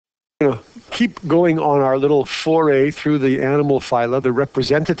going to keep going on our little foray through the animal phyla, the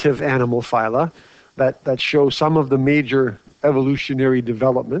representative animal phyla, that show some of the major evolutionary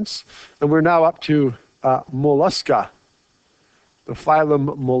developments. And we're now up to Mollusca, the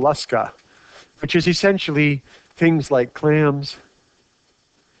phylum Mollusca, which is essentially things like clams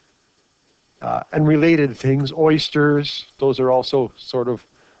and related things, oysters. Those are also sort of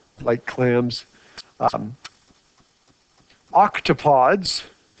like clams. Octopods,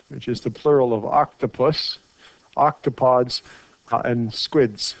 which is the plural of octopus, octopods, and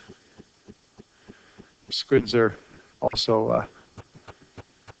squids. Squids are also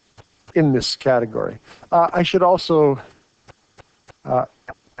in this category. I should also, yeah,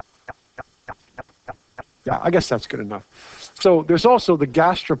 I guess that's good enough. So there's also the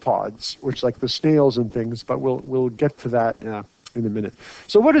gastropods, which like the snails and things, but we'll get to that in a minute.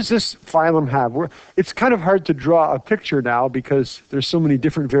 So what does this phylum have? It's kind of hard to draw a picture now because there's so many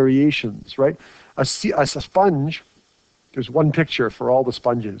different variations, right? A sponge, there's one picture for all the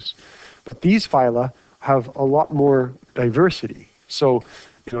sponges, but these phyla have a lot more diversity. So,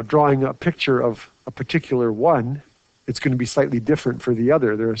 drawing a picture of a particular one, it's going to be slightly different for the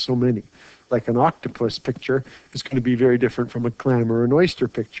other. There are so many. Like an octopus picture is going to be very different from a clam or an oyster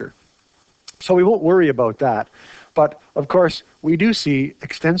picture. So we won't worry about that. But of course, we do see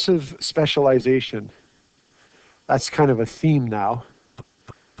extensive specialization. That's kind of a theme now.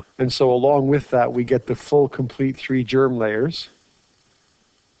 And so along with that, we get the full, complete 3 germ layers.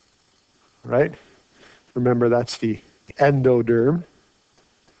 Right? Remember, that's the endoderm,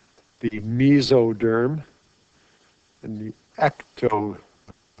 the mesoderm, and the ectoderm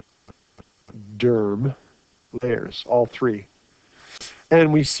layers, all 3.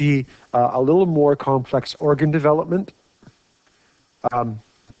 And we see a little more complex organ development.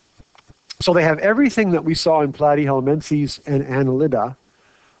 So they have everything that we saw in Platyhelminthes and Annelida,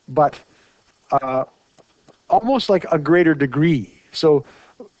 but almost like a greater degree. So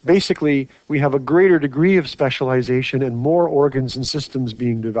basically, we have a greater degree of specialization and more organs and systems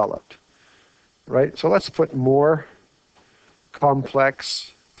being developed, right? So let's put more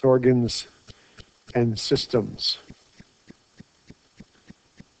complex organs and systems.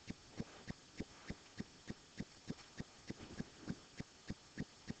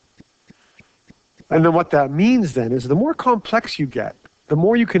 And then what that means then is the more complex you get, the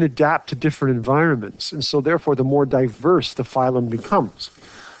more you can adapt to different environments. And so therefore, the more diverse the phylum becomes.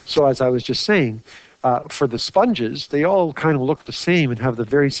 So as I was just saying, for the sponges, they all kind of look the same and have the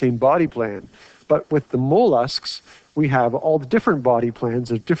very same body plan. But with the mollusks, we have all the different body plans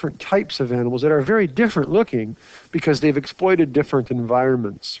of different types of animals that are very different looking because they've exploited different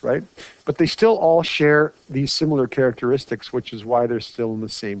environments, right? But they still all share these similar characteristics, which is why they're still in the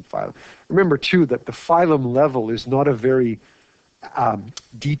same phylum. Remember, too, that the phylum level is not a very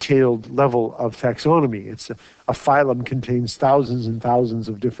detailed level of taxonomy. It's a phylum contains thousands and thousands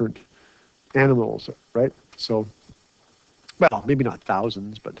of different animals, right? So, well, maybe not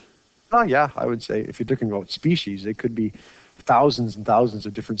thousands, but yeah, I would say if you're talking about species, it could be thousands and thousands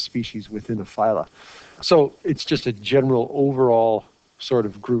of different species within a phyla. So it's just a general overall sort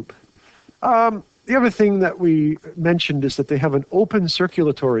of group. The other thing that we mentioned is that they have an open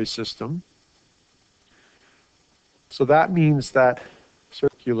circulatory system. So that means that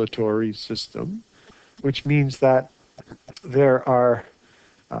circulatory system, which means that there are,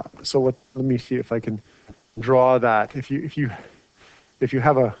 let me see if I can draw that. If you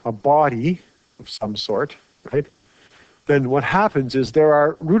have a body of some sort, right, then what happens is there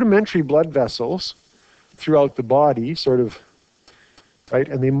are rudimentary blood vessels throughout the body, sort of, right,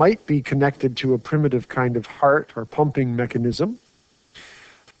 and they might be connected to a primitive kind of heart or pumping mechanism.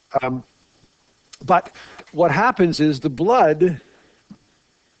 But what happens is the blood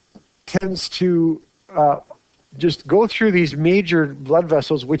tends to just go through these major blood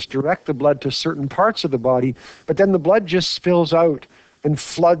vessels which direct the blood to certain parts of the body, but then the blood just spills out and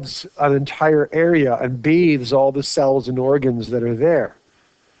floods an entire area and bathes all the cells and organs that are there,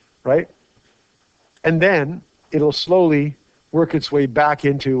 right? And then it'll slowly work its way back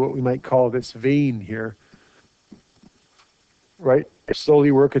into what we might call this vein here, right?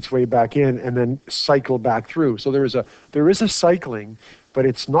 Slowly work its way back in and then cycle back through. So there is a cycling, but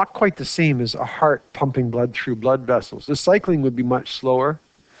it's not quite the same as a heart pumping blood through blood vessels. The cycling would be much slower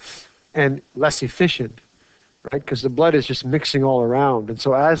and less efficient, right? Because the blood is just mixing all around. And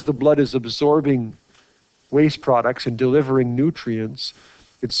so as the blood is absorbing waste products and delivering nutrients,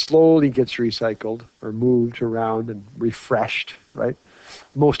 it slowly gets recycled or moved around and refreshed, right?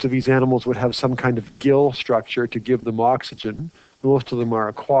 Most of these animals would have some kind of gill structure to give them oxygen. Most of them are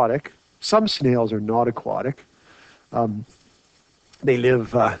aquatic. Some snails are not aquatic. They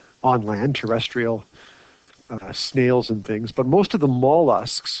live on land, terrestrial snails and things. But most of the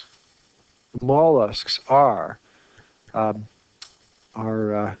mollusks are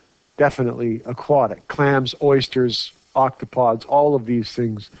definitely aquatic. Clams, oysters, octopods, all of these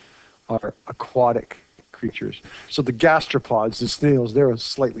things are aquatic creatures. So the gastropods, the snails, they're a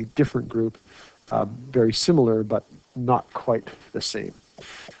slightly different group, very similar, but not quite the same.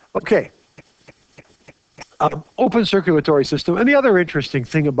 Okay. Open circulatory system. And the other interesting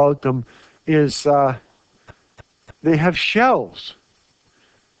thing about them is they have shells.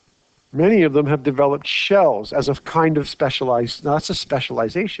 Many of them have developed shells as a kind of specialized, now that's a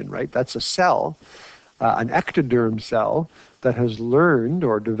specialization, right? That's a cell, an ectoderm cell that has learned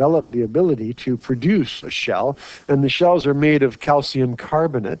or developed the ability to produce a shell. And the shells are made of calcium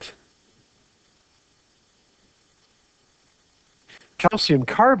carbonate. Calcium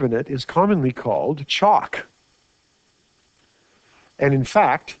carbonate is commonly called chalk. And in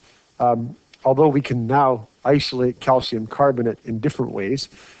fact, although we can now isolate calcium carbonate in different ways,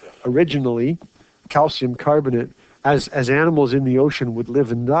 originally, calcium carbonate, as animals in the ocean would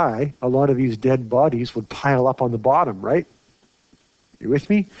live and die, a lot of these dead bodies would pile up on the bottom, right? You with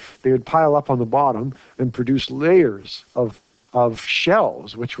me? They would pile up on the bottom and produce layers of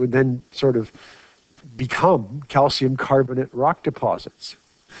shells, which would then sort of become calcium carbonate rock deposits.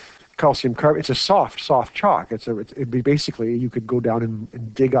 Calcium carbonate, it's a soft chalk. It'd be basically, you could go down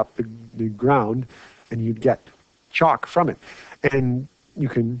and dig up the ground and you'd get chalk from it. And you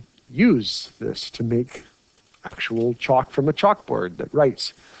can use this to make actual chalk from a chalkboard that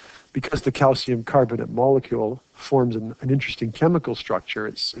writes. Because the calcium carbonate molecule forms an interesting chemical structure,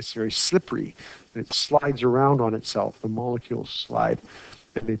 it's very slippery. It slides around on itself. The molecules slide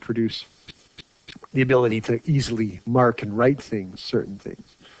and they produce the ability to easily mark and write things, certain things.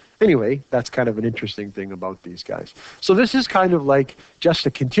 Anyway, that's kind of an interesting thing about these guys. So this is kind of like just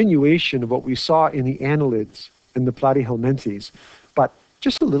a continuation of what we saw in the annelids and the platyhelminthes, but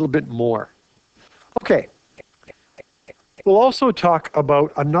just a little bit more. Okay. We'll also talk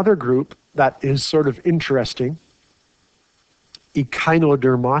about another group that is sort of interesting,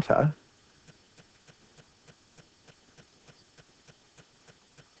 Echinodermata.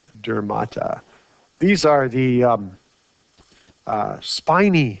 Dermata. These are the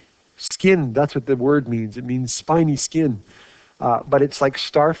spiny skin. That's what the word means. It means spiny skin. But it's like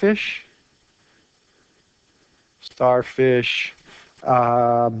starfish.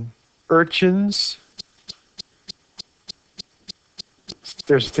 Urchins.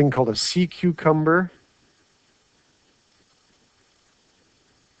 There's a thing called a sea cucumber.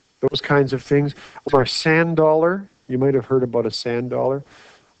 Those kinds of things. Or a sand dollar. You might have heard about a sand dollar.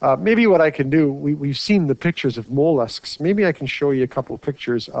 Maybe what I can do, we've seen the pictures of mollusks. Maybe I can show you a couple of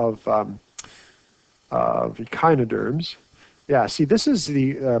pictures of echinoderms. Yeah, see, this is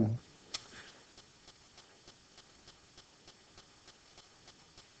the...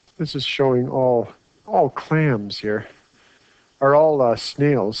 this is showing all clams here, are all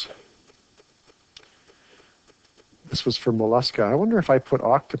snails. This was for Mollusca. I wonder if I put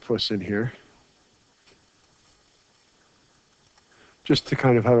octopus in here, just to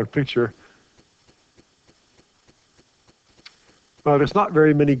kind of have a picture. Well, there's not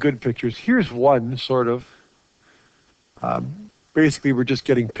very many good pictures. Here's one, sort of. Basically, we're just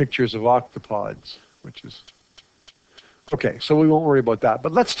getting pictures of octopods, which is... Okay, so we won't worry about that.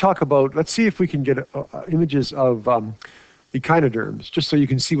 But let's talk about, let's see if we can get images of echinoderms, just so you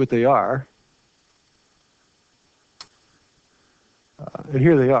can see what they are. And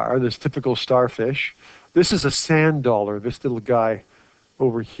here they are, this typical starfish. This is a sand dollar, this little guy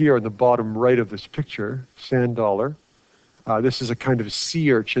over here on the bottom right of this picture, sand dollar. This is a kind of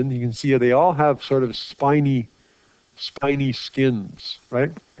sea urchin. You can see they all have sort of spiny skins,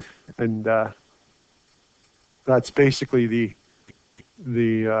 right? And that's basically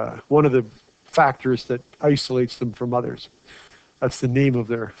the one of the factors that isolates them from others. That's the name of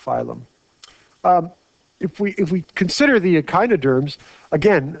their phylum. If we consider the echinoderms,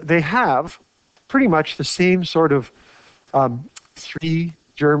 again, they have pretty much the same sort of 3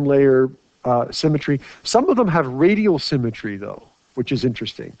 germ layer symmetry. Some of them have radial symmetry, though, which is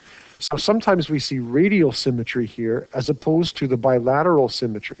interesting. So sometimes we see radial symmetry here as opposed to the bilateral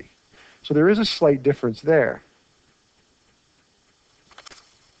symmetry. So there is a slight difference there.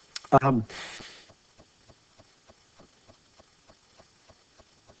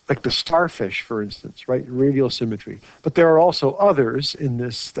 Like the starfish, for instance, right? Radial symmetry. But there are also others in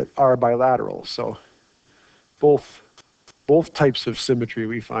this that are bilateral. So both types of symmetry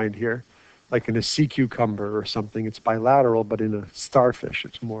we find here. Like in a sea cucumber or something, it's bilateral, but in a starfish,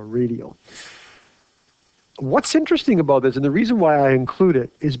 it's more radial. what's interesting about this, and the reason why I include it,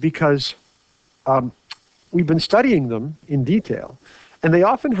 is because we've been studying them in detail, and they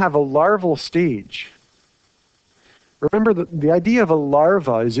often have a larval stage. Remember, the idea of a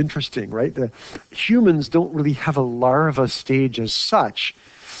larva is interesting, right? The humans don't really have a larva stage as such.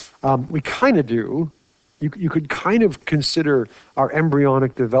 We kind of do. You could kind of consider our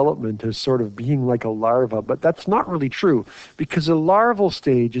embryonic development as sort of being like a larva, but that's not really true, because a larval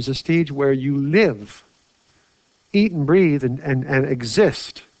stage is a stage where you live, eat and breathe, and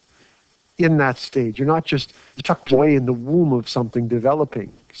exist in that stage. You're not just tucked away in the womb of something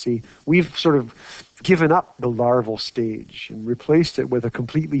developing. See, we've sort of given up the larval stage and replaced it with a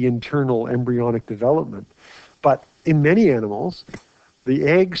completely internal embryonic development. But in many animals, the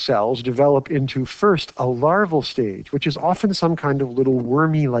egg cells develop into first a larval stage, which is often some kind of little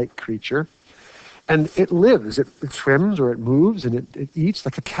wormy-like creature. And it lives, it swims or it moves and it eats,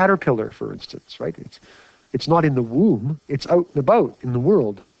 like a caterpillar, for instance, right? It's not in the womb, it's out and about in the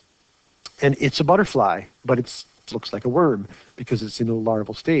world. And it's a butterfly, but it looks like a worm because it's in a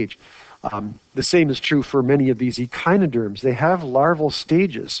larval stage. The same is true for many of these echinoderms. They have larval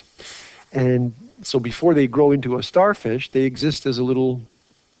stages. And so before they grow into a starfish, they exist as a little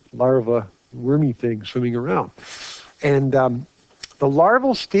larva, wormy thing swimming around. And the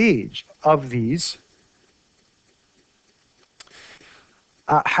larval stage of these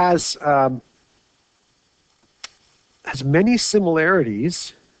has many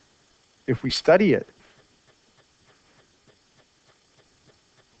similarities if we study it.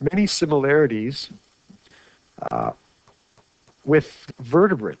 Many similarities with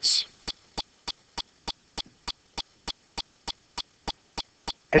vertebrates.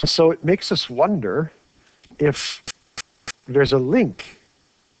 And so it makes us wonder if there's a link,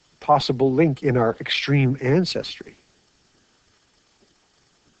 possible link in our extreme ancestry.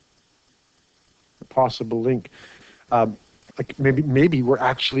 A possible link. Like maybe we're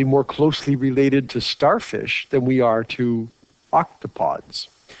actually more closely related to starfish than we are to octopods,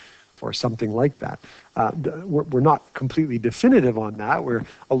 or something like that. We're not completely definitive on that. Where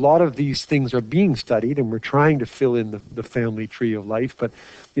a lot of these things are being studied, and we're trying to fill in the family tree of life. But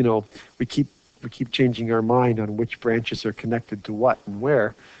you know, we keep changing our mind on which branches are connected to what and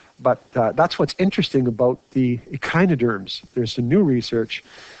where. But that's what's interesting about the echinoderms. There's some new research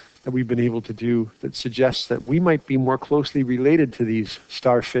that we've been able to do that suggests that we might be more closely related to these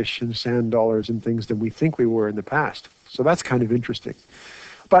starfish and sand dollars and things than we think we were in the past. So that's kind of interesting.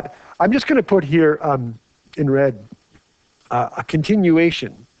 But I'm just going to put here in red a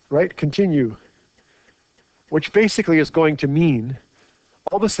continuation, right? Continue, which basically is going to mean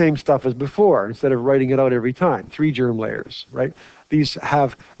all the same stuff as before instead of writing it out every time. 3 germ layers, right? These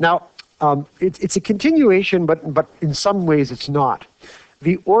have, now, it's a continuation, but in some ways it's not.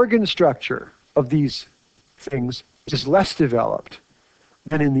 The organ structure of these things is less developed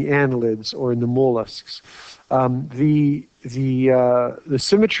than in the annelids or in the mollusks. The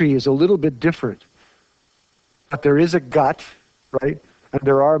symmetry is a little bit different, but there is a gut, right? And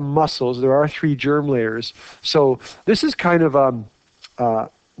there are muscles. There are 3 germ layers. So this is kind of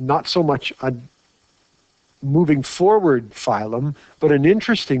not so much a moving forward phylum, but an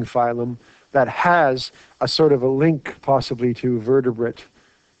interesting phylum that has a sort of a link possibly to vertebrate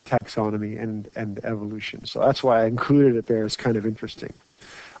taxonomy and evolution. So that's why I included it there. It's kind of interesting.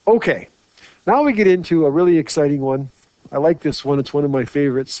 Okay, now we get into a really exciting one. I like this one. It's one of my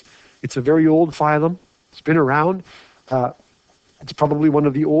favorites. It's a very old phylum. It's been around. It's probably one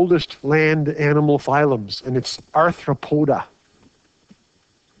of the oldest land animal phylums, and it's Arthropoda.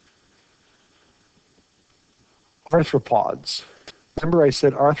 Arthropods. Remember I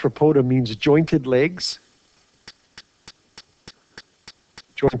said Arthropoda means jointed legs?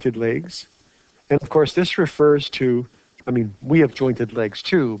 Jointed legs. And of course this refers to, I mean, we have jointed legs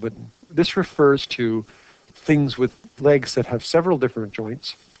too, but this refers to things with legs that have several different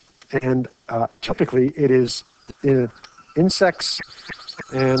joints. And typically it is insects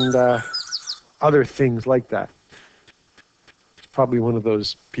and other things like that. It's probably one of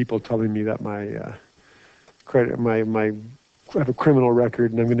those people telling me that I have a criminal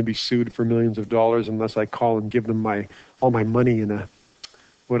record and I'm going to be sued for millions of dollars unless I call and give them all my money in a,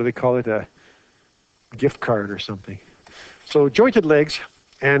 what do they call it, a gift card or something. So jointed legs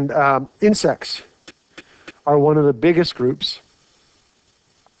and insects are one of the biggest groups,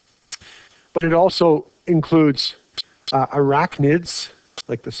 but it also includes arachnids,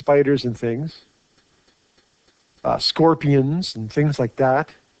 like the spiders and things, scorpions and things like that,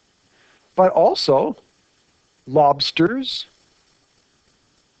 but also lobsters,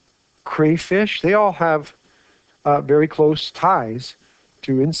 crayfish. They all have very close ties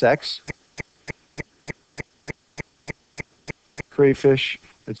to insects. crayfish,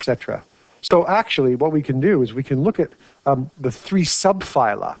 etc. So actually, what we can do is we can look at the three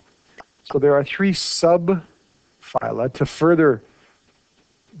subphyla. So there are three subphyla to further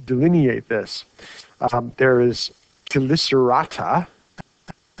delineate this. There is Chelicerata,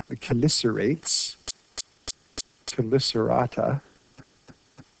 the chelicerates, Chelicerata,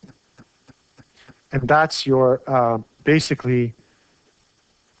 and that's your, basically,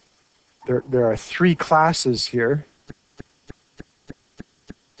 there are three classes here.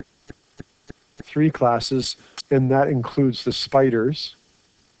 Three classes, and that includes the spiders.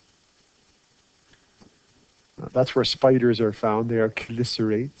 That's where spiders are found. They are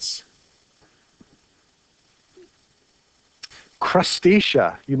chelicerates.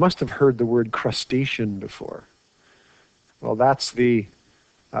 Crustacea. You must have heard the word crustacean before. Well, that's the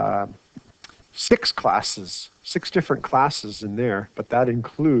 6 classes, 6 different classes in there, but that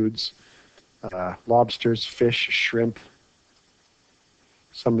includes lobsters, fish, shrimp.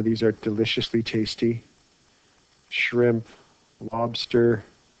 Some of these are deliciously tasty. Shrimp, lobster,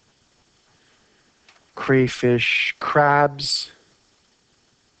 crayfish, crabs,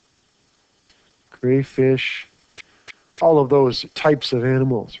 crayfish, all of those types of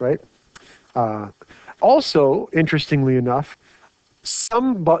animals, right? Also, interestingly enough,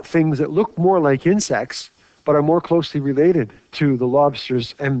 some things that look more like insects but are more closely related to the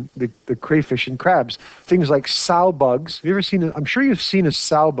lobsters and the crayfish and crabs. Things like sow bugs. Have you ever seen I'm sure you've seen a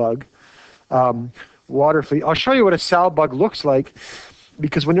sow bug, water flea. I'll show you what a sow bug looks like,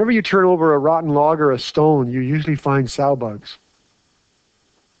 because whenever you turn over a rotten log or a stone, you usually find sow bugs.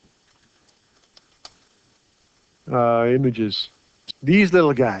 Images. These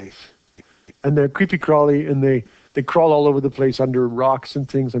little guys. And they're creepy crawly, and they crawl all over the place under rocks and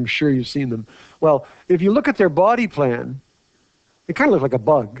things. I'm sure you've seen them. Well, if you look at their body plan, they kind of look like a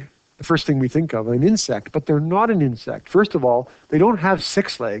bug, the first thing we think of, an insect, but they're not an insect. First of all, they don't have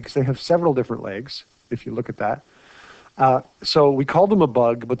 6 legs. They have several different legs, if you look at that. So we call them a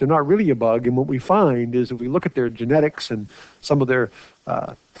bug, but they're not really a bug. And what we find is if we look at their genetics and some of their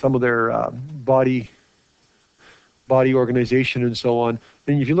body organization and so on,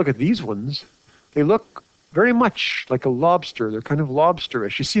 and if you look at these ones, they look very much like a lobster. They're kind of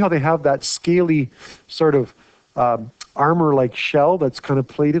lobsterish. You see how they have that scaly sort of armor-like shell that's kind of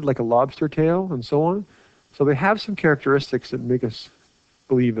plated like a lobster tail and so on. So they have some characteristics that make us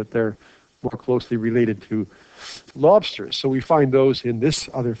believe that they're more closely related to lobsters. So we find those in this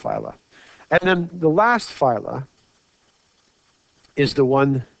other phyla. And then the last phyla is the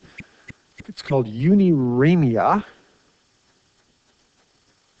one, it's called Uniramia.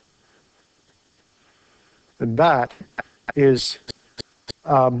 And that is,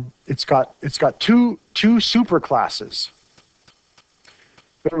 it's got two superclasses.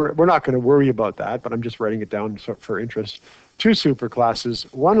 We're not going to worry about that, but I'm just writing it down for interest. 2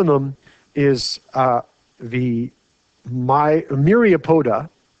 superclasses. One of them is the Myriapoda.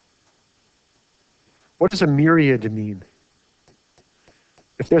 What does a myriad mean?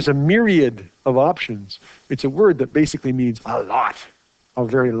 If there's a myriad of options, it's a word that basically means a lot, a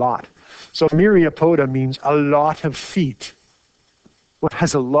very lot. So Myriapoda means a lot of feet. What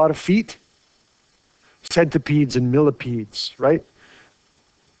has a lot of feet? Centipedes and millipedes, right?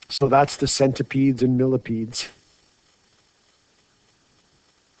 So that's the centipedes and millipedes.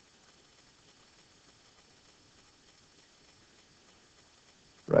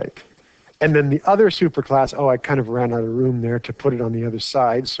 Right. And then the other superclass, I kind of ran out of room there to put it on the other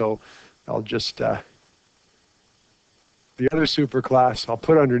side, so I'll just, the other superclass, I'll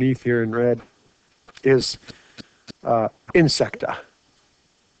put underneath here in red, is Insecta.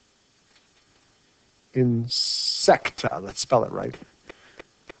 Insecta, let's spell it right.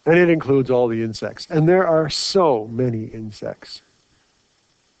 And it includes all the insects. And there are so many insects.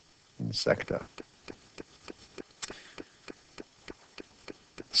 Insecta.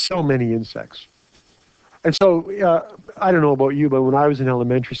 So many insects. And so, I don't know about you, but when I was in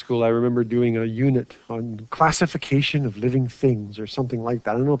elementary school, I remember doing a unit on classification of living things or something like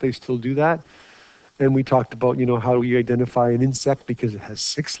that. I don't know if they still do that. And we talked about, how do you identify an insect because it has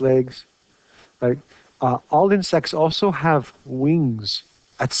 6 legs, right? All insects also have wings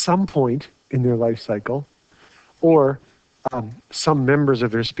at some point in their life cycle, or some members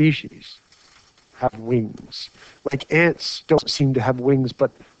of their species have wings. Like ants don't seem to have wings, but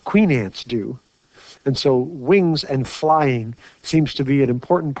queen ants do. And so wings and flying seems to be an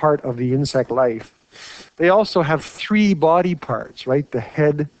important part of the insect life. They also have 3 body parts, right? The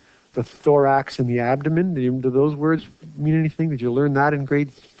head, the thorax, and the abdomen. Do those words mean anything? Did you learn that in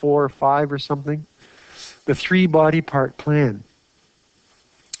grade 4 or 5 or something? The 3 body part plan,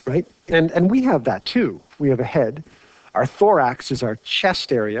 right? And we have that too. We have a head, Our thorax is our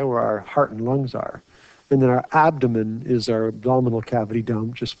chest area where our heart and lungs are. And then our abdomen is our abdominal cavity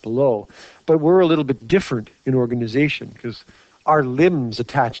down just below. But we're a little bit different in organization because our limbs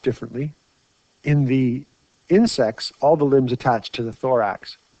attach differently. In the insects, all the limbs attach to the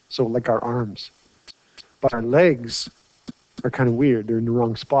thorax, so like our arms. But our legs are kind of weird. They're in the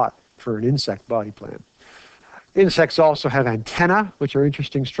wrong spot for an insect body plan. Insects also have antennae, which are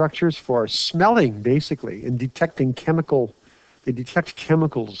interesting structures for smelling, basically, and detecting chemical. They detect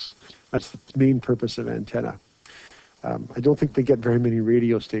chemicals. That's the main purpose of antenna. I don't think they get very many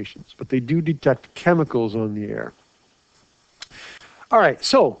radio stations, but they do detect chemicals on the air. All right,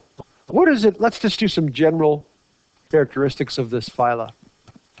 so what is it? Let's just do some general characteristics of this phyla.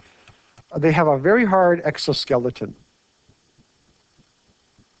 They have a very hard exoskeleton.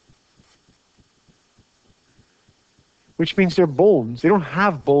 Which means they're bones. They don't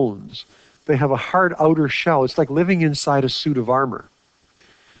have bones. They have a hard outer shell. It's like living inside a suit of armor.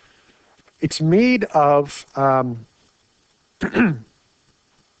 It's made of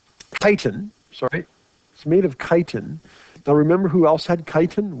chitin. Sorry. It's made of chitin. Now remember who else had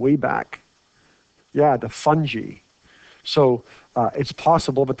chitin way back? Yeah, the fungi. So it's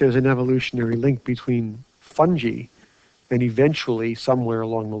possible, but there's an evolutionary link between fungi and eventually somewhere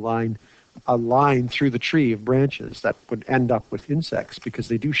along the line, a line through the tree of branches that would end up with insects because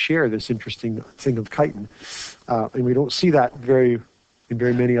they do share this interesting thing of chitin. And we don't see that in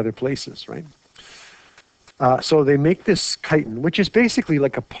very many other places, right? So they make this chitin, which is basically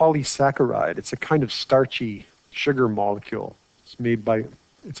like a polysaccharide. It's a kind of starchy sugar molecule.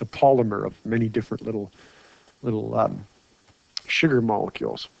 It's a polymer of many different little sugar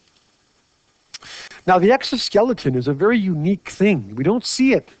molecules. Now the exoskeleton is a very unique thing. We don't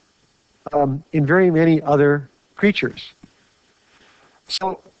see it in very many other creatures.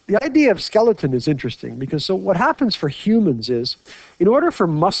 So the idea of skeleton is interesting because so what happens for humans is, in order for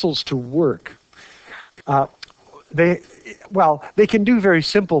muscles to work, they can do very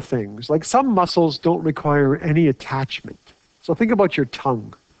simple things. Like some muscles don't require any attachment. So think about your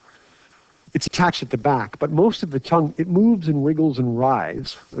tongue. It's attached at the back, but most of the tongue, it moves and wiggles and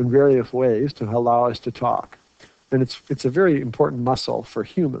writhes in various ways to allow us to talk. And it's a very important muscle for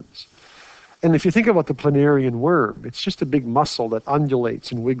humans. And if you think about the planarian worm, it's just a big muscle that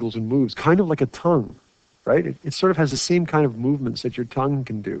undulates and wiggles and moves, kind of like a tongue, right? It sort of has the same kind of movements that your tongue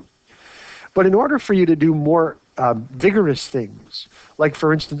can do. But in order for you to do more vigorous things, like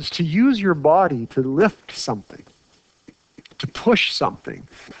for instance, to use your body to lift something, to push something,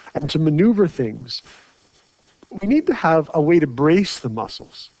 and to maneuver things, we need to have a way to brace the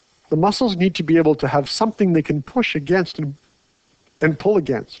muscles. The muscles need to be able to have something they can push against and pull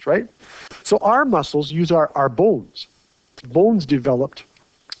against, right? So our muscles use our bones. Bones developed,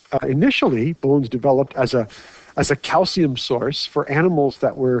 initially, as a calcium source for animals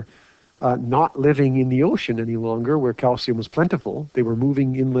that were not living in the ocean any longer, where calcium was plentiful. They were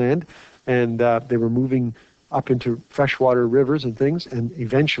moving inland, and they were moving up into freshwater rivers and things, and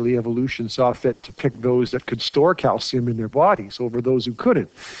eventually evolution saw fit to pick those that could store calcium in their bodies over those who couldn't.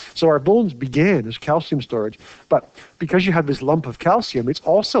 So our bones began as calcium storage, but because you have this lump of calcium, it's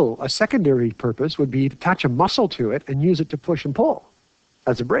also a secondary purpose would be to attach a muscle to it and use it to push and pull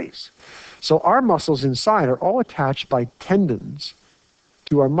as a brace. So our muscles inside are all attached by tendons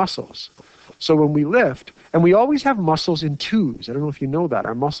to our muscles. So when we lift, and we always have muscles in twos. I don't know if you know that.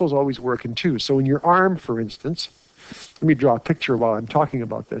 Our muscles always work in twos. So in your arm, for instance, let me draw a picture while I'm talking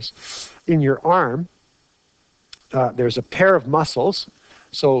about this. In your arm, there's a pair of muscles.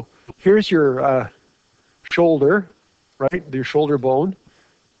 So here's your shoulder, right? Your shoulder bone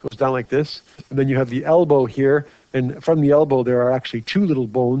goes down like this. And then you have the elbow here. And from the elbow, there are actually two little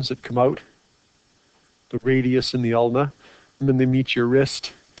bones that come out, the radius and the ulna. And then they meet your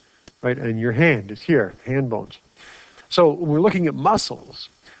wrist. Right, and your hand is here, hand bones. So when we're looking at muscles,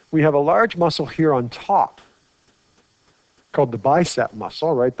 we have a large muscle here on top called the bicep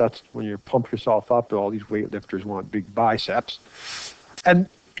muscle, right? That's when you pump yourself up, all these weightlifters want big biceps. And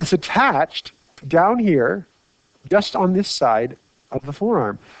it's attached down here, just on this side of the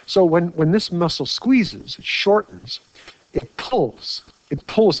forearm. So when this muscle squeezes, it shortens, it pulls. It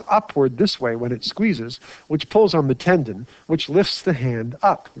pulls upward this way when it squeezes, which pulls on the tendon, which lifts the hand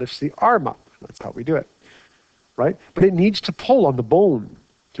up, lifts the arm up. That's how we do it, right? But it needs to pull on the bone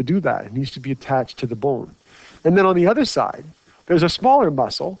to do that. It needs to be attached to the bone. And then on the other side, there's a smaller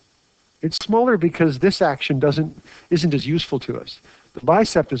muscle. It's smaller because this action isn't as useful to us. The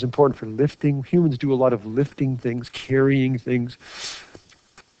bicep is important for lifting. Humans do a lot of lifting things, carrying things.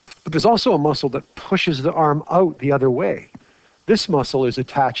 But there's also a muscle that pushes the arm out the other way. This muscle is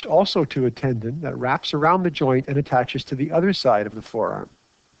attached also to a tendon that wraps around the joint and attaches to the other side of the forearm.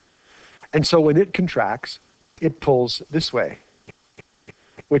 And so when it contracts, it pulls this way,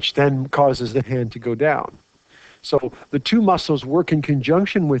 which then causes the hand to go down. So the two muscles work in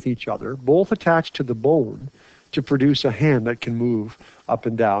conjunction with each other, both attached to the bone, to produce a hand that can move up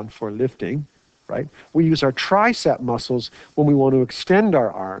and down for lifting, right? We use our tricep muscles when we want to extend our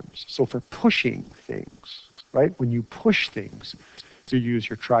arms, so for pushing things, right? When you push things, you use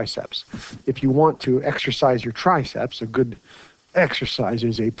your triceps. If you want to exercise your triceps, a good exercise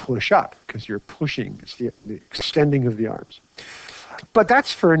is a push-up, because you're pushing, it's the extending of the arms. But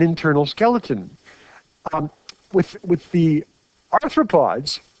that's for an internal skeleton. With the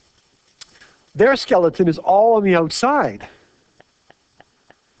arthropods, their skeleton is all on the outside.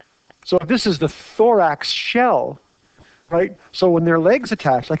 So if this is the thorax shell, right? So when their legs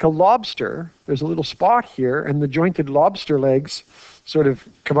attach, like a lobster, there's a little spot here, and the jointed lobster legs sort of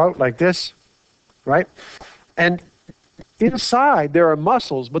come out like this, right? And inside there are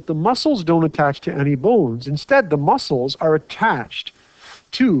muscles, but the muscles don't attach to any bones. Instead, the muscles are attached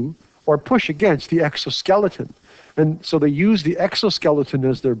to or push against the exoskeleton. And so they use the exoskeleton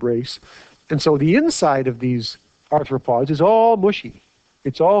as their brace. And so the inside of these arthropods is all mushy.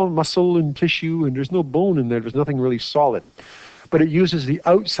 It's all muscle and tissue, and there's no bone in there. There's nothing really solid. But it uses the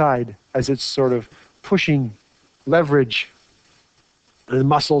outside as its sort of pushing leverage. And the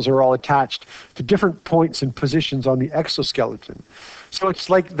muscles are all attached to different points and positions on the exoskeleton. So it's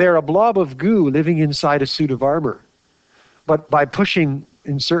like they're a blob of goo living inside a suit of armor. But by pushing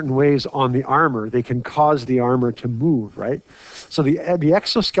in certain ways on the armor, they can cause the armor to move, right? So the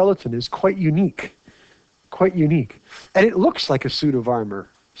exoskeleton is quite unique. And it looks like a suit of armor,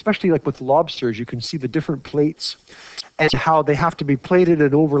 especially like with lobsters. You can see the different plates and how they have to be plated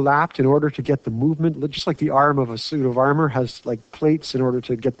and overlapped in order to get the movement, just like the arm of a suit of armor has like plates in order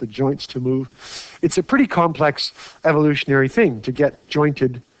to get the joints to move. It's a pretty complex evolutionary thing to get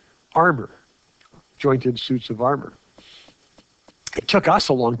jointed armor, jointed suits of armor. It took us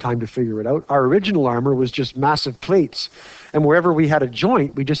a long time to figure it out. Our original armor was just massive plates. And wherever we had a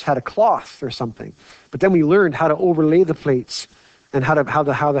joint, we just had a cloth or something. But then we learned how to overlay the plates and how to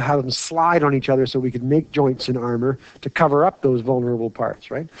have them slide on each other so we could make joints in armor to cover up those vulnerable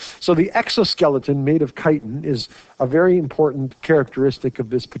parts, right? So the exoskeleton made of chitin is a very important characteristic of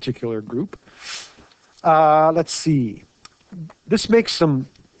this particular group. Let's see. This makes them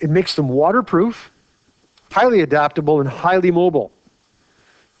waterproof, highly adaptable, and highly mobile,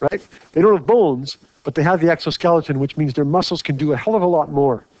 right? They don't have bones, but they have the exoskeleton, which means their muscles can do a hell of a lot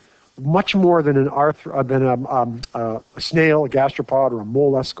more, much more than a snail, a gastropod, or a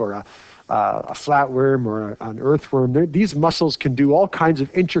mollusk, or a flatworm, or an earthworm. These muscles can do all kinds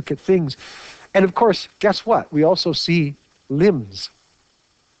of intricate things. And of course, guess what? We also see limbs.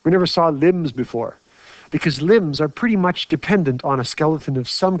 We never saw limbs before, because limbs are pretty much dependent on a skeleton of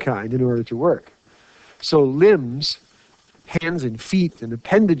some kind in order to work. So limbs, hands and feet and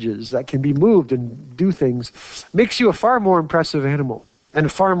appendages that can be moved and do things, makes you a far more impressive animal and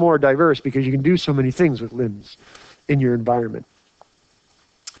far more diverse, because you can do so many things with limbs in your environment.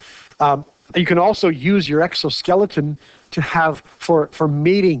 You can also use your exoskeleton to have for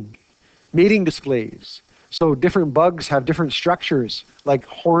mating displays. So different bugs have different structures, like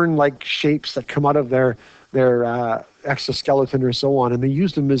horn-like shapes that come out of their exoskeleton or so on, and they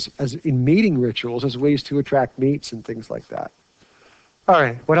use them as in mating rituals as ways to attract mates and things like that. All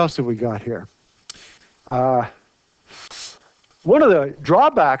right, what else have we got here? One of the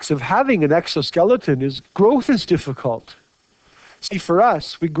drawbacks of having an exoskeleton is growth is difficult. See, for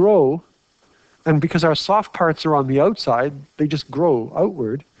us, we grow, and because our soft parts are on the outside, they just grow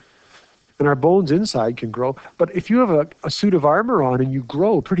outward, and our bones inside can grow. But if you have a suit of armor on and you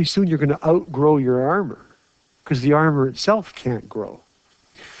grow, pretty soon you're going to outgrow your armor, because the armor itself can't grow.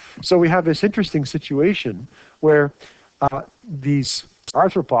 So we have this interesting situation where these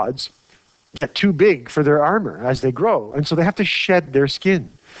arthropods get too big for their armor as they grow, and so they have to shed their skin.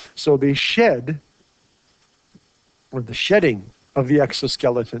 So they shed, or the shedding of the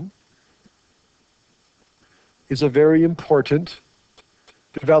exoskeleton is a very important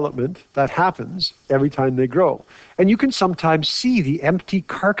development that happens every time they grow. And you can sometimes see the empty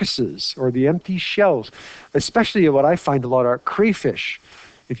carcasses or the empty shells, especially what I find a lot are crayfish.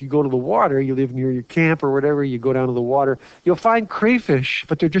 If you go to the water, you live near your camp or whatever, you go down to the water, you'll find crayfish,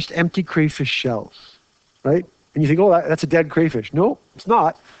 but they're just empty crayfish shells, right? And you think, oh, that's a dead crayfish. No, it's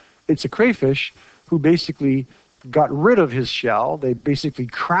not. It's a crayfish who basically got rid of his shell. They basically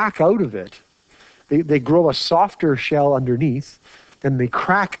crack out of it. They grow a softer shell underneath, and they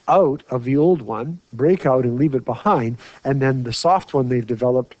crack out of the old one, break out and leave it behind, and then the soft one they've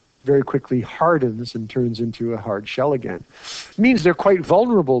developed very quickly hardens and turns into a hard shell again. It means they're quite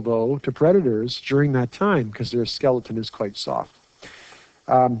vulnerable, though, to predators during that time because their skeleton is quite soft.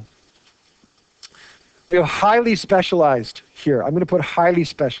 They're highly specialized here. I'm going to put highly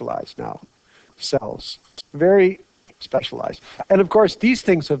specialized now. Cells. Very specialized. And of course, these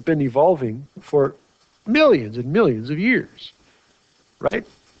things have been evolving for millions and millions of years, right?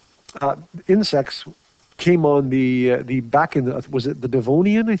 Insects came on the back in the, was it the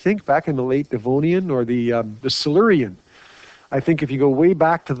Devonian, I think, back in the late Devonian, or the Silurian. I think if you go way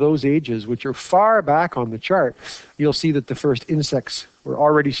back to those ages, which are far back on the chart, you'll see that the first insects were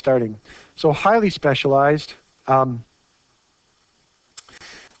already starting. So highly specialized.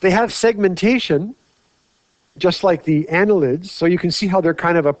 They have segmentation, just like the annelids, so you can see how they're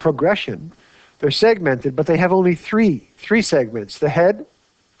kind of a progression. They're segmented, but they have only three segments: the head,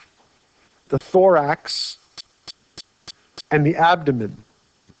 the thorax, and the abdomen.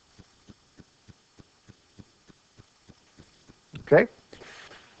 Okay?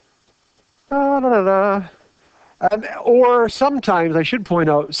 Or sometimes, I should point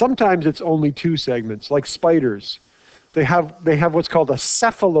out, sometimes it's only two segments, like spiders. They have what's called a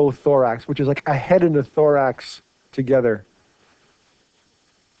cephalothorax, which is like a head and a thorax together.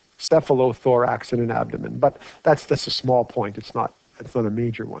 Cephalothorax and an abdomen. But that's a small point. It's not a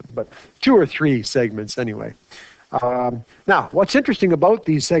major one. But two or three segments anyway. Now, what's interesting about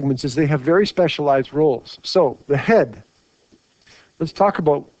these segments is they have very specialized roles. So the head. Let's talk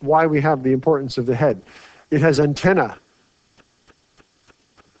about why we have the importance of the head. It has antennae.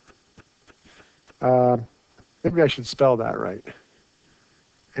 Maybe I should spell that right.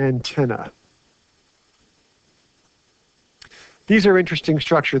 Antenna. These are interesting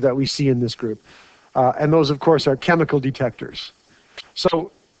structure that we see in this group. And those, of course, are chemical detectors.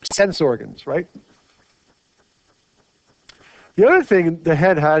 So, sense organs, right? The other thing the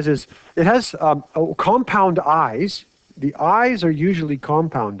head has is it has compound eyes. The eyes are usually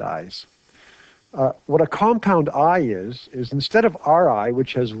compound eyes. What a compound eye is instead of our eye,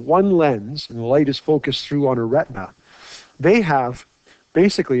 which has one lens and the light is focused through on a retina, they have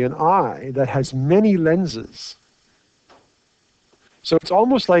basically an eye that has many lenses. So it's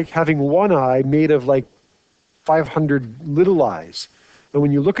almost like having one eye made of like 500 little eyes. And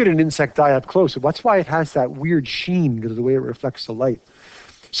when you look at an insect eye up close, that's why it has that weird sheen because of the way it reflects the light.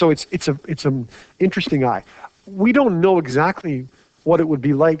 So it's an interesting eye. We don't know exactly what it would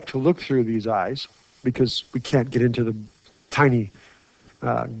be like to look through these eyes because we can't get into the tiny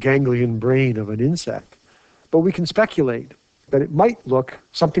ganglion brain of an insect. But we can speculate that it might look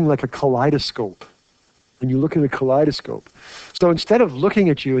something like a kaleidoscope. When you look at a kaleidoscope. So instead of looking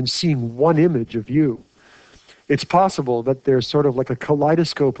at you and seeing one image of you, it's possible that there's sort of like a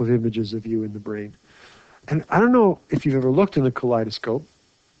kaleidoscope of images of you in the brain. And I don't know if you've ever looked in a kaleidoscope,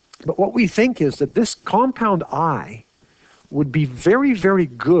 but what we think is that this compound eye would be very, very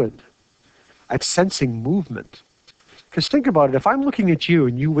good at sensing movement. Because think about it, if I'm looking at you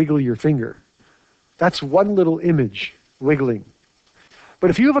and you wiggle your finger, that's one little image wiggling. But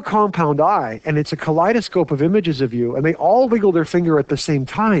if you have a compound eye and it's a kaleidoscope of images of you and they all wiggle their finger at the same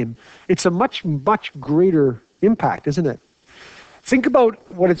time, it's a much, much greater impact, isn't it? Think about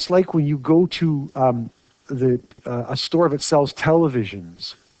what it's like when you go to a store that sells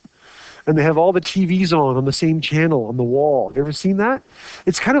televisions and they have all the TVs on the same channel on the wall. Have you ever seen that?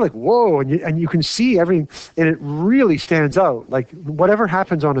 It's kind of like, whoa, and you can see everything, and it really stands out. Like whatever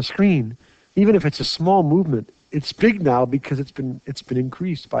happens on a screen, even if it's a small movement, it's big now because it's been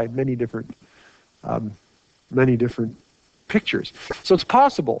increased by many different pictures. So it's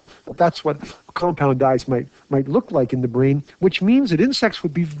possible that that's what compound eyes might look like in the brain, which means that insects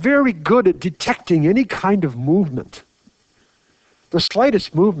would be very good at detecting any kind of movement. The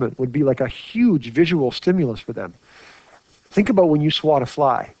slightest movement would be like a huge visual stimulus for them. Think about when you swat a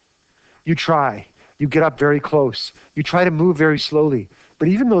fly. You try. You get up very close. You try to move very slowly. But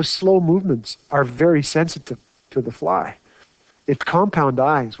even those slow movements are very sensitive to the fly. Its compound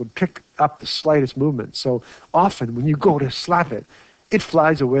eyes would pick up the slightest movement. So often when you go to slap it, it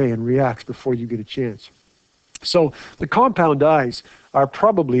flies away and reacts before you get a chance. So the compound eyes are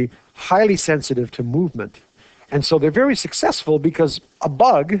probably highly sensitive to movement. And so they're very successful because a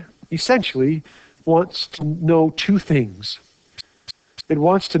bug essentially wants to know two things. It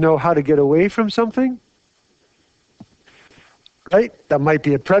wants to know how to get away from something, right? That might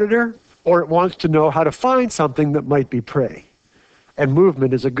be a predator, or it wants to know how to find something that might be prey. And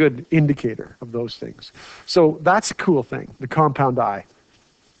movement is a good indicator of those things. So that's a cool thing, the compound eye.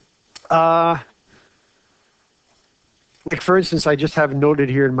 Like for instance, I just have noted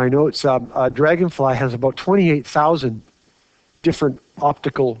here in my notes, a dragonfly has about 28,000 different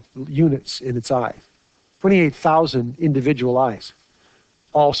optical units in its eye. 28,000 individual eyes,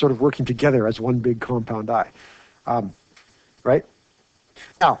 all sort of working together as one big compound eye. Right?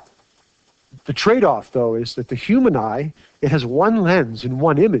 Now, the trade-off, though, is that the human eye, it has one lens and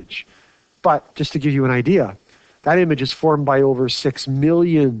one image. But just to give you an idea, that image is formed by over 6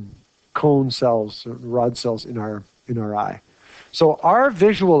 million cone cells, or rod cells in our eye. So our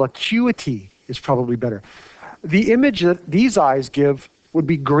visual acuity is probably better. The image that these eyes give would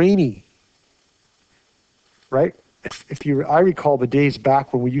be grainy, right? I recall the days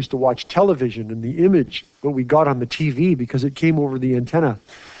back when we used to watch television, and the image, what we got on the TV, because it came over the antenna,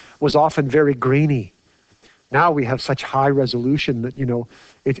 was often very grainy. Now we have such high resolution that,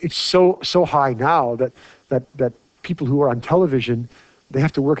 it's so high now that people who are on television, they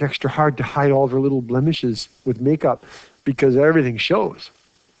have to work extra hard to hide all their little blemishes with makeup because everything shows.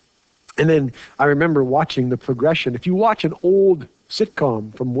 And then I remember watching the progression. If you watch an old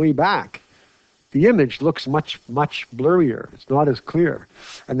sitcom from way back, the image looks much, much blurrier. It's not as clear.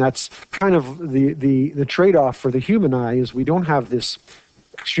 And that's kind of the trade-off for the human eye is we don't have this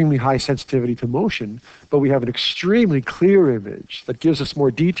extremely high sensitivity to motion, but we have an extremely clear image that gives us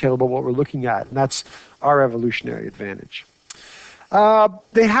more detail about what we're looking at. And that's our evolutionary advantage.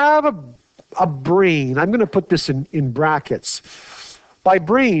 They have a brain. I'm going to put this in brackets. By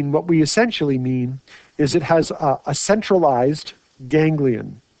brain, what we essentially mean is it has a centralized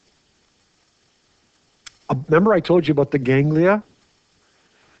ganglion. Remember I told you about the ganglia?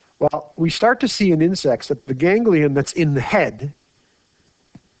 Well, we start to see in insects that the ganglion that's in the head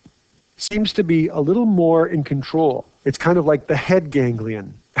seems to be a little more in control. It's kind of like the head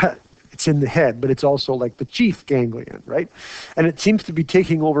ganglion. It's in the head, but it's also like the chief ganglion, right? And it seems to be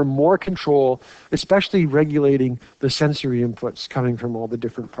taking over more control, especially regulating the sensory inputs coming from all the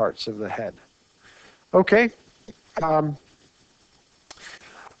different parts of the head. Okay?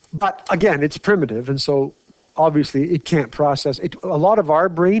 But again, it's primitive, and so obviously it can't process it. A lot of our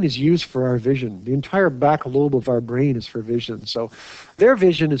brain is used for our vision. The entire back lobe of our brain is for vision. So their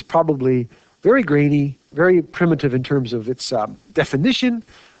vision is probably very grainy, very primitive in terms of its definition,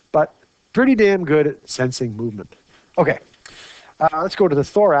 but pretty damn good at sensing movement. Okay, let's go to the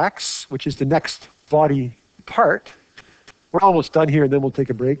thorax, which is the next body part. We're almost done here, and then we'll take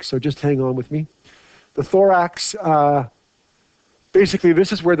a break, so just hang on with me. The thorax, basically,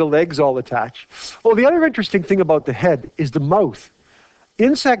 this is where the legs all attach. Oh, the other interesting thing about the head is the mouth.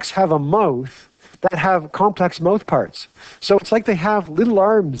 Insects have a mouth that have complex mouth parts. So it's like they have little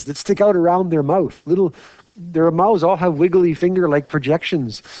arms that stick out around their mouth. Their mouths all have wiggly finger-like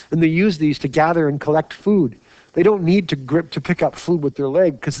projections, and they use these to gather and collect food. They don't need to grip to pick up food with their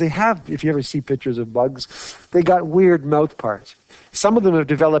leg because they have, if you ever see pictures of bugs, they got weird mouth parts. Some of them have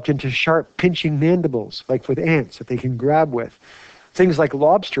developed into sharp pinching mandibles, like with ants, that they can grab with. Things like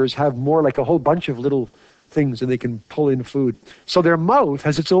lobsters have more like a whole bunch of little things and they can pull in food. So their mouth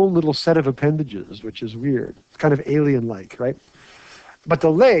has its own little set of appendages, which is weird. It's kind of alien-like, right? But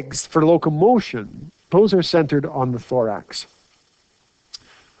the legs for locomotion, those are centered on the thorax.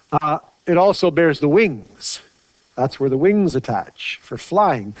 It also bears the wings. That's where the wings attach for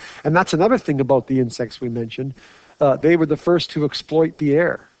flying. And that's another thing about the insects we mentioned. They were the first to exploit the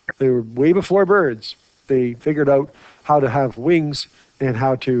air. They were way before birds. They figured out how to have wings and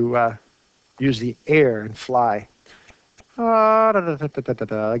how to use the air and fly.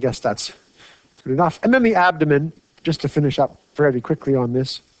 I guess that's good enough. And then the abdomen, just to finish up very quickly on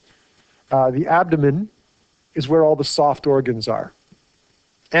this. The abdomen is where all the soft organs are.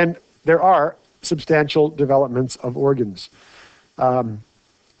 And there are substantial developments of organs in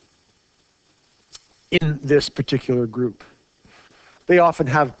this particular group. They often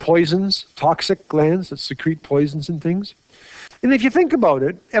have poisons, toxic glands that secrete poisons and things. And if you think about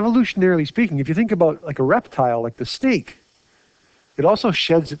it, evolutionarily speaking, if you think about like a reptile, like the snake, it also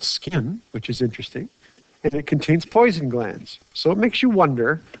sheds its skin, which is interesting, and it contains poison glands. So it makes you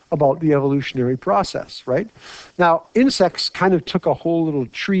wonder about the evolutionary process, right? Now, insects kind of took a whole little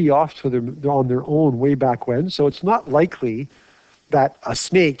tree off to them on their own way back when, so it's not likely that a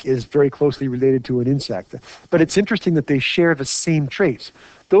snake is very closely related to an insect. But it's interesting that they share the same traits.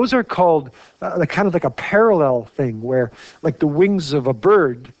 Those are called kind of like a parallel thing where like the wings of a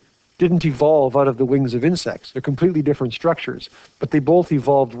bird didn't evolve out of the wings of insects. They're completely different structures, but they both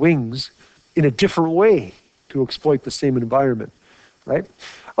evolved wings in a different way to exploit the same environment, right?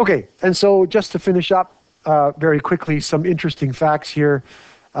 Okay, and so just to finish up very quickly, some interesting facts here.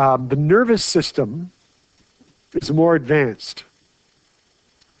 The nervous system is more advanced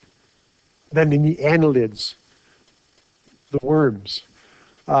than in the annelids. the worms.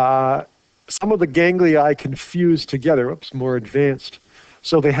 Some of the ganglia can fuse together. Oops, more advanced.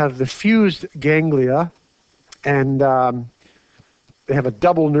 So they have the fused ganglia, and they have a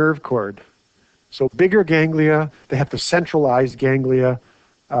double nerve cord. So bigger ganglia, they have the centralized ganglia,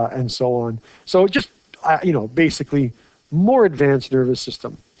 and so on. So just, basically more advanced nervous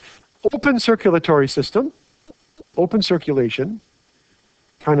system. Open circulatory system, open circulation,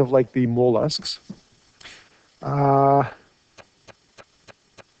 kind of like the mollusks.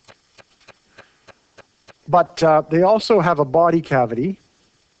 But they also have a body cavity,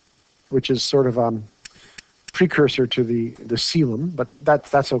 which is sort of precursor to the coelom, but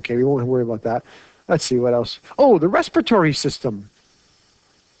that's okay. We won't worry about that. Let's see what else. Oh, the respiratory system.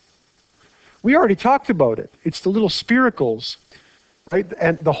 We already talked about it. It's the little spiracles, right?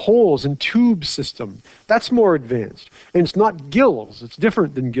 And the holes and tube system. That's more advanced. And it's not gills. It's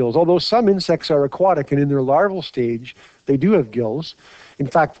different than gills. Although some insects are aquatic and in their larval stage, they do have gills. In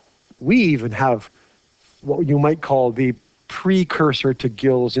fact, we even have what you might call the precursor to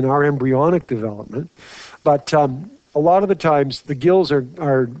gills in our embryonic development. But a lot of the times the gills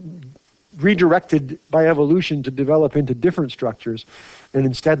are redirected by evolution to develop into different structures. And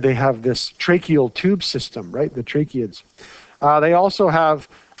instead they have this tracheal tube system, right? The tracheids. They also have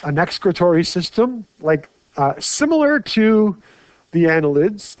an excretory system, like similar to the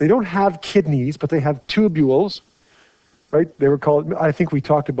annelids. They don't have kidneys, but they have tubules, right? They were called, I think we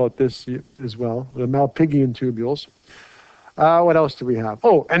talked about this as well, the Malpighian tubules. What else do we have?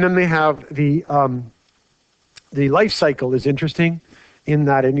 Oh, and then they have the life cycle is interesting in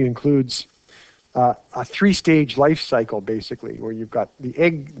that it includes a three-stage life cycle, basically, where you've got the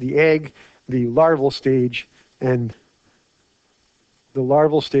egg, the larval stage, and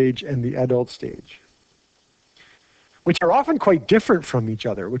the adult stage, which are often quite different from each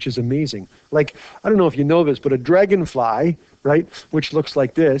other, which is amazing. Like, I don't know if you know this, but a dragonfly, right, which looks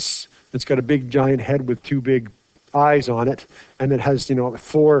like this, it's got a big giant head with two big eyes on it, and it has,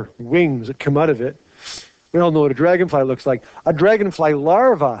 4 wings that come out of it. We all know what a dragonfly looks like. A dragonfly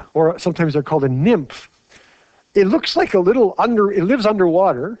larva, or sometimes they're called a nymph, it looks like it lives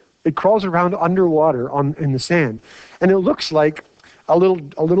underwater. It crawls around underwater in the sand. And it looks like a little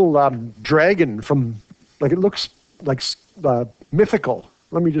dragon it looks like mythical.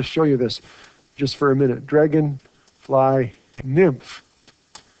 Let me just show you this just for a minute. Dragonfly nymph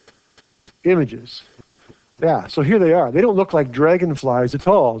images. Yeah, so here they are. They don't look like dragonflies at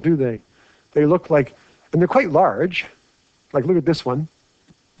all, do they? They look like, and they're quite large. Like, look at this one.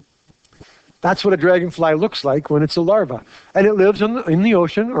 That's what a dragonfly looks like when it's a larva. And it lives in the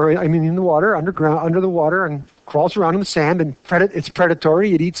ocean, in the water, under the water, and crawls around in the sand, and it's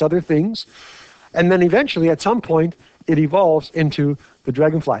predatory. It eats other things. And then eventually, at some point, it evolves into the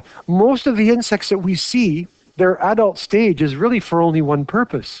dragonfly. Most of the insects that we see, their adult stage is really for only one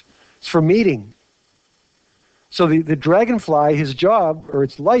purpose. It's for mating. So the dragonfly, his job, or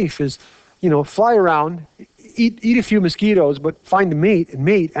its life is, fly around, eat a few mosquitoes, but find a mate,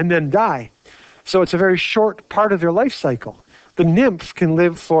 and then die. So it's a very short part of their life cycle. The nymph can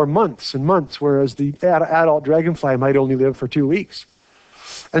live for months and months, whereas the adult dragonfly might only live for 2 weeks.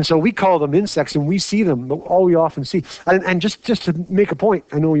 And so we call them insects, and we see them, all we often see. And just to make a point,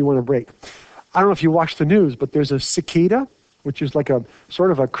 I know you want to break. I don't know if you watch the news, but there's a cicada, which is like a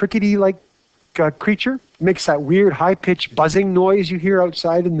sort of a crickety-like creature. It makes that weird high-pitched buzzing noise you hear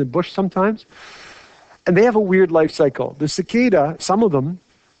outside in the bush sometimes. And they have a weird life cycle. The cicada, some of them,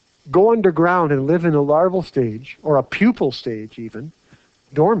 go underground and live in a larval stage, or a pupal stage even,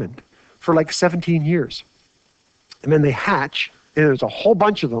 dormant, for like 17 years. And then they hatch, and there's a whole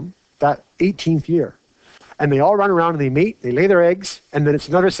bunch of them that 18th year. And they all run around and they mate, they lay their eggs, and then it's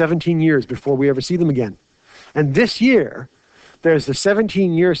another 17 years before we ever see them again. And this year, there's the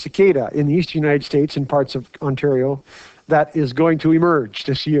 17-year cicada in the eastern United States and parts of Ontario that is going to emerge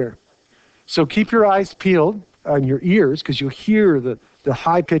this year. So keep your eyes peeled and your ears, because you'll hear the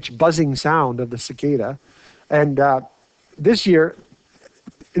high-pitched buzzing sound of the cicada. And this year,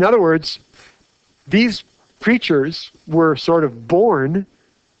 in other words, these creatures were sort of born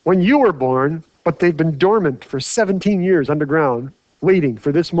when you were born, but they've been dormant for 17 years underground, waiting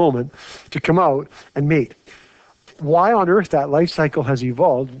for this moment to come out and mate. Why on earth that life cycle has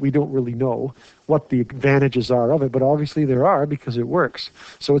evolved, we don't really know what the advantages are of it, but obviously there are, because it works.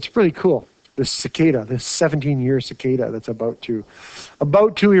 So it's pretty cool. This cicada, this 17-year cicada that's about to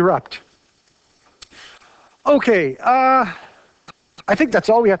erupt. Okay, I think that's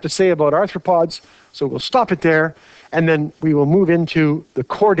all we have to say about arthropods, so we'll stop it there, and then we will move into the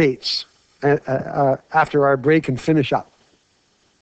chordates after our break and finish up.